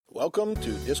Welcome to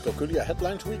Dyscalculia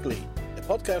Headlines Weekly, a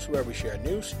podcast where we share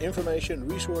news, information,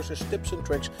 resources, tips and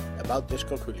tricks about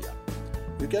dyscalculia.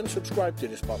 You can subscribe to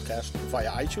this podcast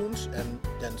via iTunes and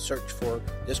then search for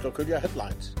Dyscalculia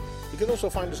Headlines. You can also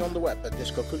find us on the web at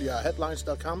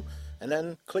dyscalculiaheadlines.com and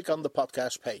then click on the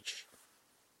podcast page.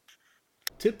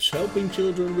 Tips helping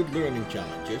children with learning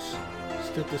challenges,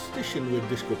 statistician with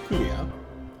dyscalculia,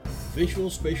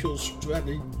 visual spatial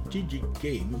strategic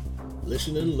game,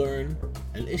 listen and learn,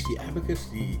 and is the abacus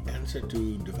the answer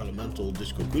to developmental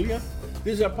dyscalculia?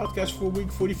 This is our podcast for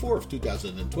week 44 of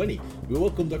 2020. We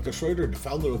welcome Dr. Schroeder, the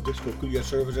founder of Dyscalculia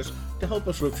Services, to help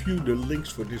us review the links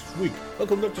for this week.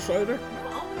 Welcome, Dr. Schroeder.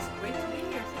 Always great to be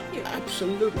here. Thank you.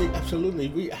 Absolutely.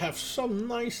 We have some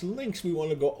nice links we want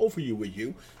to go over with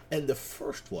you. And the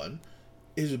first one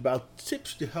is about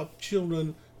tips to help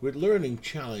children with learning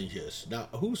challenges. Now,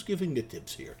 who's giving the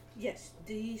tips here? Yes,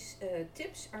 these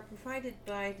tips are provided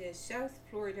by the South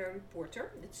Florida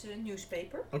Reporter. It's a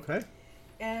newspaper. Okay.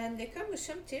 And they come with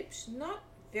some tips, not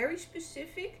very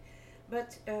specific,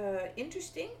 but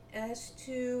interesting as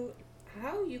to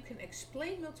how you can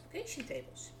explain multiplication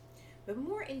tables. But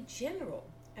more in general,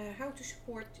 how to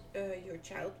support your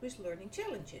child with learning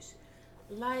challenges.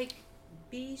 Like,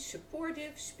 be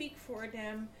supportive, speak for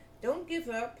them, don't give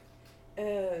up.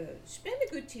 Spend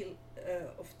a good deal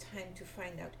of time to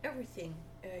find out everything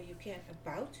you can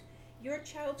about your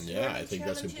child's learning I think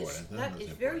challenges. that's important. That is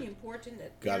very important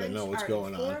that Gotta parents know what's are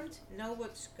going on. informed, know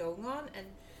what's going on, and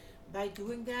by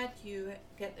doing that you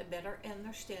get a better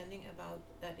understanding about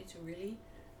that it's really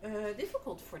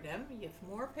difficult for them. You have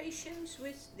more patience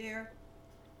with their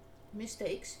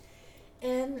mistakes.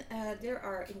 And there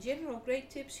are, in general, great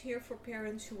tips here for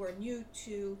parents who are new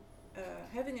to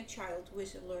having a child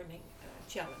with a learning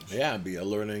challenge. Yeah, be a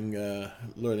learning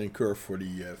curve for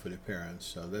the parents.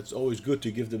 So that's always good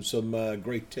to give them some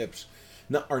great tips.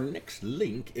 Now, our next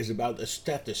link is about a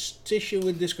statistician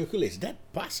with dyscalculia. Is that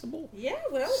possible? Yeah,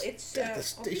 well, it's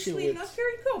obviously not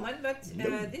very common, but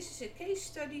this is a case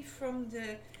study from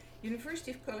the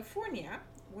University of California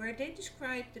where they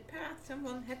described the path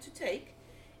someone had to take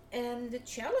and the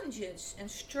challenges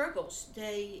and struggles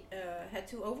they had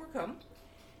to overcome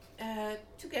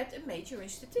to get a major in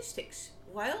statistics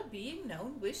while being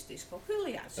known with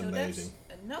dyscalculia. So amazing.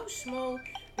 That's no small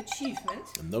achievement.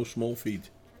 And no small feat.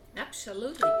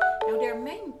 Absolutely. Now their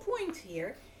main point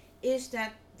here is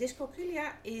that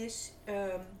dyscalculia is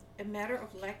a matter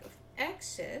of lack of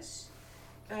access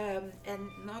and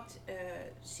not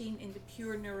seen in the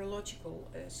pure neurological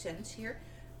sense here,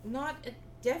 not a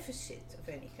deficit of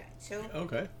any kind. So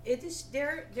okay. It is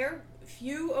their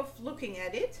view of looking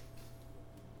at it.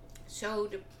 So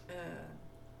the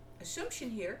assumption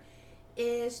here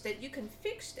is that you can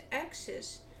fix the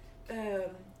access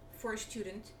for a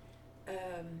student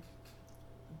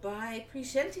by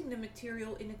presenting the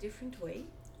material in a different way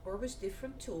or with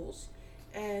different tools,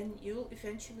 and you'll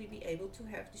eventually be able to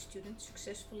have the student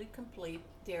successfully complete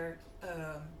their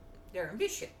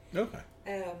ambition. Okay.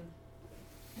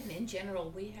 And in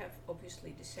general, we have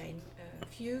obviously the same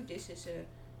view. This is a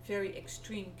very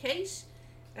extreme case.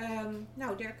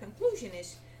 Now, their conclusion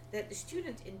is that the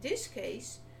student in this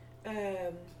case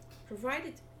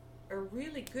provided a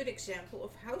really good example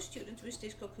of how students with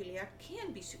dyscalculia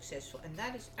can be successful, and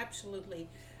that is absolutely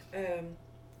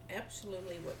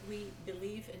what we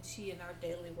believe and see in our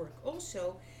daily work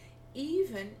also,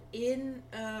 even in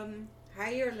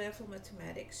higher level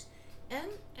mathematics, and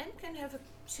can have a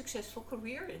successful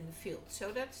career in the field.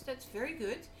 So that's very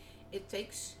good. It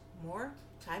takes more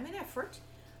time and effort,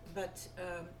 but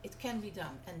it can be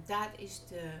done, and that is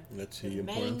the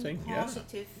main thing.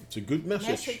 positive it's a good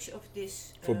message of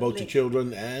this for both link. the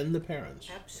children and the parents.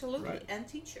 Absolutely, right. And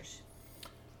teachers.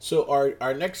 So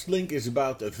our next link is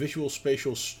about a visual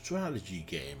spatial strategy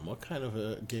game. What kind of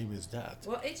a game is that?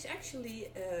 Well, it's actually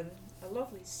a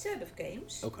lovely set of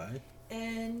games. Okay.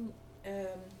 And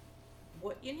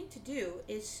what you need to do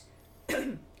is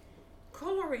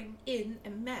coloring in a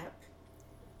map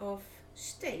of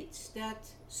states that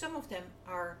some of them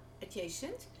are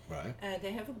adjacent. Right.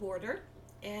 They have a border,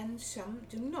 and some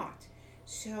do not.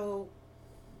 So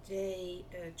they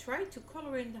try to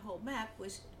color in the whole map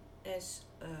with as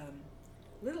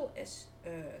little as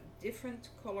different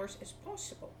colors as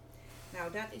possible. Now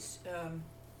that is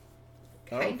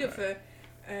kind of a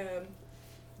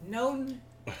known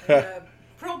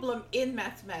problem in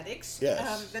mathematics.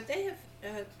 Yes. But they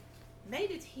have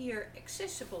made it here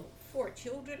accessible for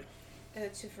children.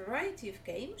 It's a variety of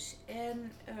games,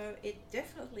 and it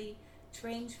definitely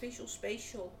trains visual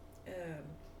spatial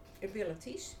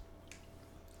abilities.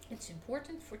 It's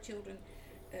important for children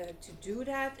to do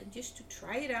that and just to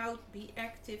try it out, be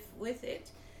active with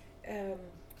it.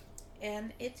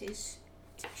 And it is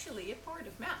actually a part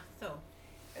of math. So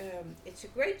it's a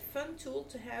great fun tool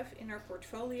to have in our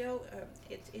portfolio.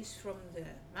 It is from the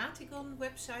Matigon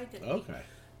website that we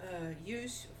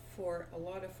use for a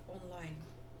lot of online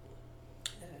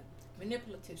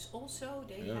manipulatives also.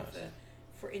 They have,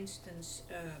 for instance,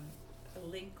 a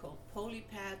link called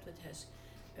Polypad that has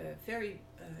very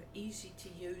easy to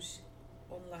use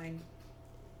online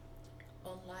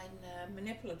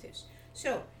manipulatives.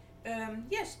 So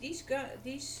yes, these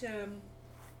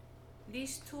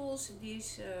tools,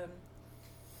 these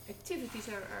activities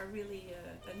are really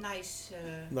a nice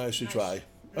to try.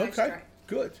 Nice Okay, try.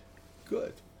 good.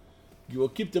 You will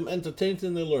keep them entertained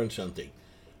and they learn something.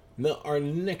 Now our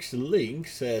next link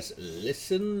says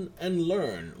listen and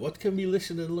learn. What can we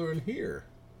listen and learn here?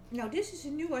 Now this is a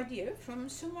new idea from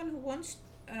someone who wants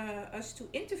us to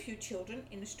interview children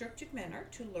in a structured manner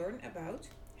to learn about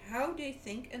how they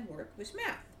think and work with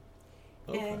math.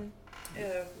 Okay. And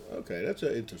okay, that's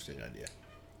an interesting idea.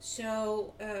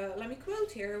 so let me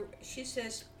quote here. She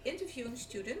says, interviewing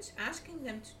students, asking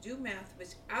them to do math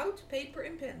without paper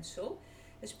and pencil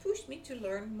has pushed me to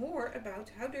learn more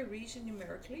about how they reason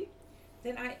numerically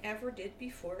than I ever did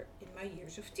before in my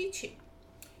years of teaching.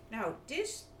 Now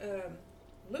this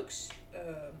looks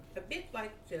a bit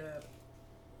like the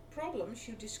problems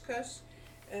you discuss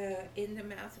in the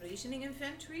math reasoning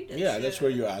inventory. That's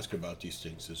where you ask about these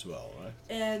things as well, right?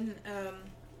 And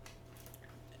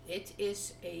it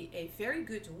is a very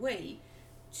good way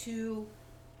to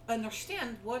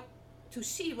understand to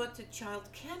see what the child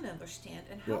can understand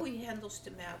and how he handles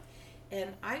the math.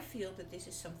 And I feel that this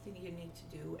is something you need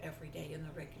to do every day on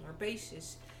a regular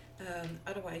basis.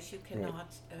 Otherwise, you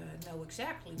cannot know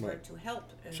exactly where to help.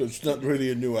 So it's not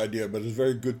really a new idea, but it's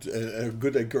very good,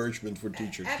 good encouragement for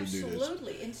teachers to do this.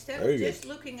 Absolutely. Instead Very of good. just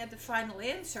looking at the final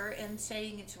answer and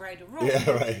saying it's right or wrong,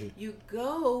 you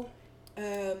go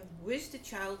with the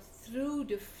child through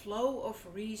the flow of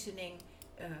reasoning,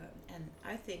 and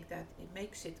I think that it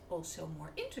makes it also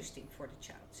more interesting for the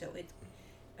child. So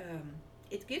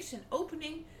it gives an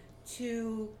opening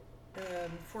to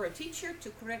for a teacher to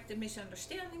correct the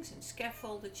misunderstandings and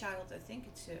scaffold the child. I think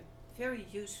it's a very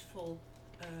useful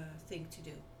thing to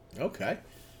do. Okay.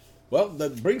 Well,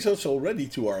 that brings us already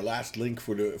to our last link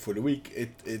for the week.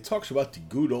 It talks about the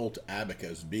good old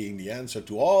abacus being the answer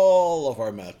to all of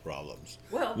our math problems.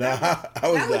 Well, now, that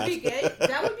would be great.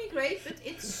 That would be great, but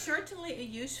it's certainly a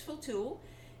useful tool.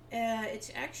 It's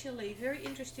actually very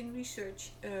interesting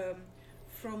research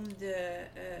from the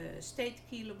State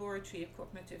Key Laboratory of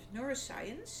Cognitive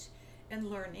Neuroscience and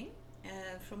Learning,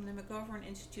 from the McGovern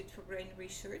Institute for Brain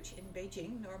Research in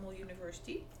Beijing Normal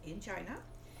University in China.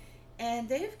 And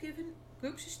they have given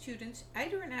groups of students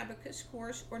either an abacus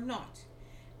course or not,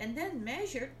 and then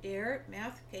measured their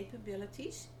math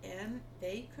capabilities, and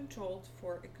they controlled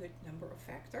for a good number of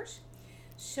factors.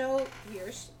 So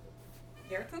here's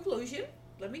their conclusion.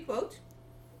 Let me quote.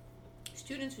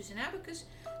 Students with an abacus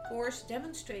course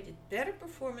demonstrated better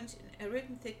performance in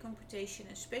arithmetic computation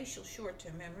and spatial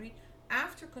short-term memory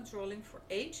after controlling for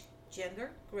age,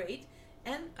 gender, grade,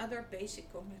 and other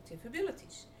basic cognitive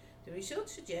abilities. The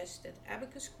results suggest that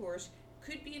abacus course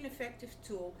could be an effective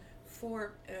tool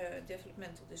for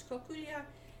developmental dyscalculia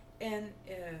and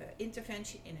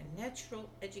intervention in a natural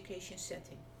education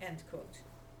setting. End quote.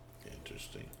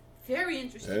 Interesting. Very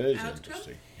interesting That is outcome.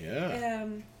 interesting. Yeah.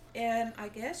 And I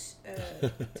guess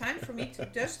time for me to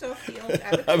dust off the old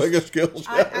abacus. Abacus skills.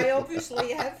 I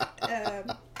obviously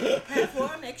have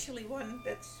one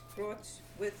that's brought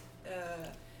with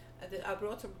I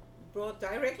brought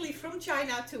directly from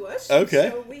China to us. Okay.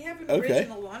 So we have an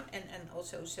original one and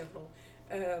also several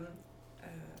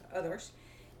others.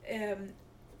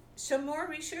 Some more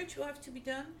research will have to be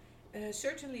done.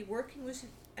 Certainly working with an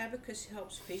abacus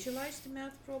helps visualize the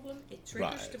math problem. It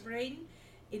triggers the brain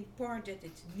in part that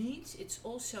it needs. It's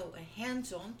also a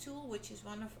hands-on tool, which is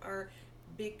one of our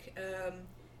big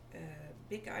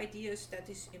ideas that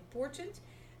is important.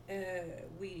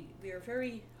 We are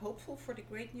very hopeful for the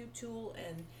great new tool,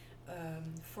 and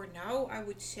for now I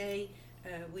would say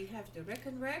we have the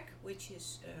Reckon Rack, which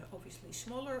is obviously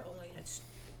smaller, only has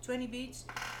 20 beats,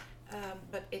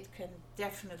 but it can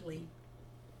definitely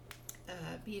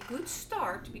be a good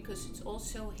start because it's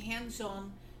also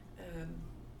hands-on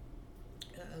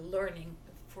learning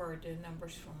for the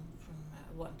numbers from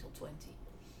 1 till 20.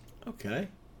 Okay.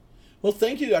 Well,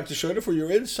 thank you, Dr. Schroeder, for your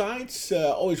insights.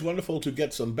 Always wonderful to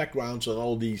get some backgrounds on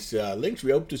all these links.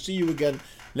 We hope to see you again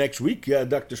next week.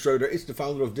 Dr. Schroeder is the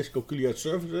founder of Dyscalculia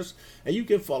Services, and you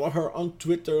can follow her on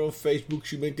Twitter, on Facebook.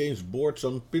 She maintains boards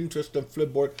on Pinterest and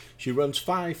Flipboard. She runs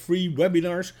 5 free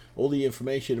webinars. All the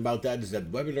information about that is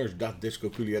at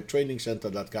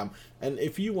webinars.dyscalculiatrainingcenter.com. And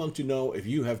if you want to know if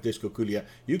you have dyscalculia,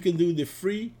 you can do the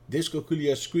free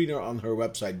Dyscalculia screener on her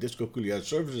website,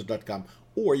 dyscalculiaservices.com,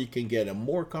 or you can get a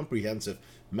more comprehensive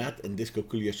math and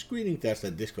dyscalculia screening test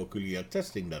at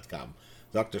dyscalculiatesting.com.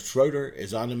 Dr. Schroeder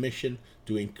is on a mission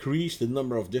to increase the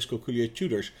number of dyscalculia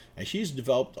tutors, and she's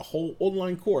developed a whole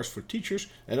online course for teachers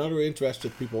and other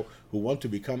interested people who want to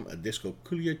become a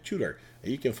dyscalculia tutor.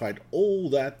 And you can find all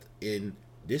that in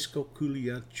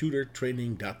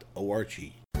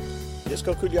dyscalculiatutortraining.org.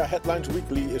 Dyscalculia Headlines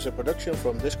Weekly is a production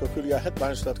from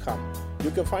dyscalculiaheadlines.com.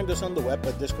 You can find us on the web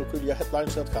at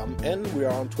dyscalculiaheadlines.com, and we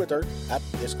are on Twitter at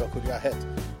dyscalculiahead.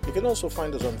 You can also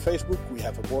find us on Facebook. We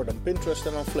have a board on Pinterest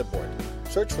and on Flipboard.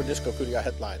 Search for Dyscalculia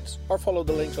Headlines or follow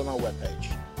the links on our webpage.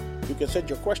 You can send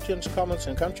your questions, comments,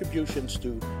 and contributions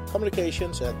to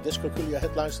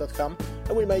communications@dyscalculiaheadlines.com,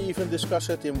 and we may even discuss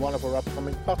it in one of our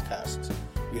upcoming podcasts.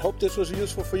 We hope this was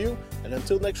useful for you, and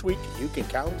until next week, you can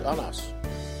count on us.